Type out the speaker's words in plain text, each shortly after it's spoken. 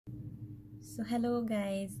So hello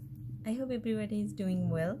guys, I hope everybody is doing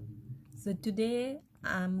well. So today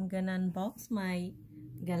I'm gonna unbox my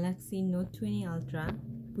Galaxy Note 20 Ultra,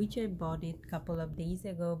 which I bought it a couple of days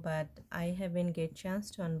ago, but I haven't get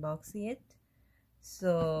chance to unbox it.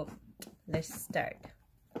 So let's start.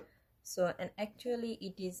 And actually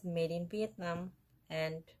it is made in Vietnam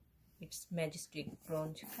and it's majestic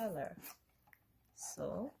bronze color.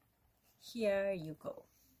 So here you go.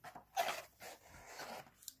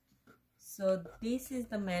 So this is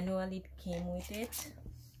the manual, it came with it.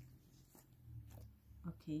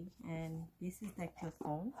 Okay, and this is the actual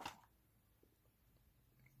phone.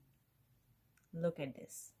 Look at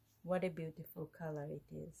this, what a beautiful color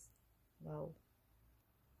it is. Wow.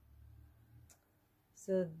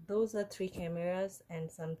 So those are 3 cameras and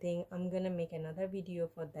something. I'm gonna make another video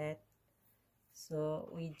for that. So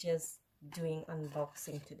we just doing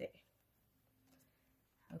unboxing today.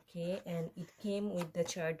 Okay, and it came with the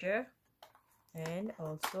charger and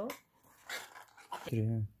also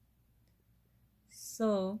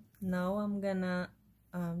so now I'm gonna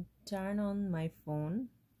turn on my phone.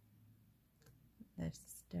 Let's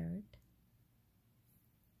start.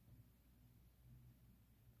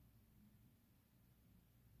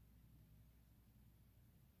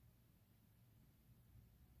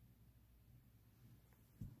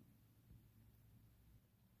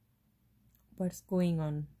 What's going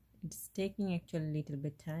on? It's taking actually a little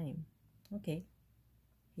bit time. Okay,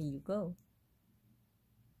 here you go.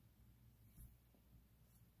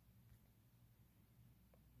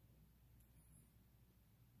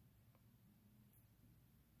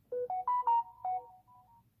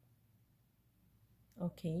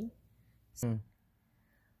 Okay.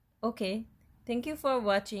 Okay, thank you for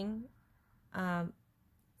watching.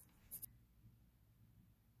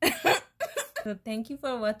 So thank you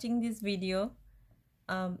for watching this video.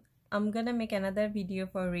 I'm gonna make another video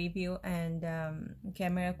for review and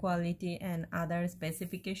camera quality and other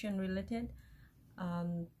specification related.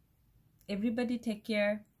 Everybody take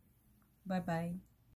care. Bye bye.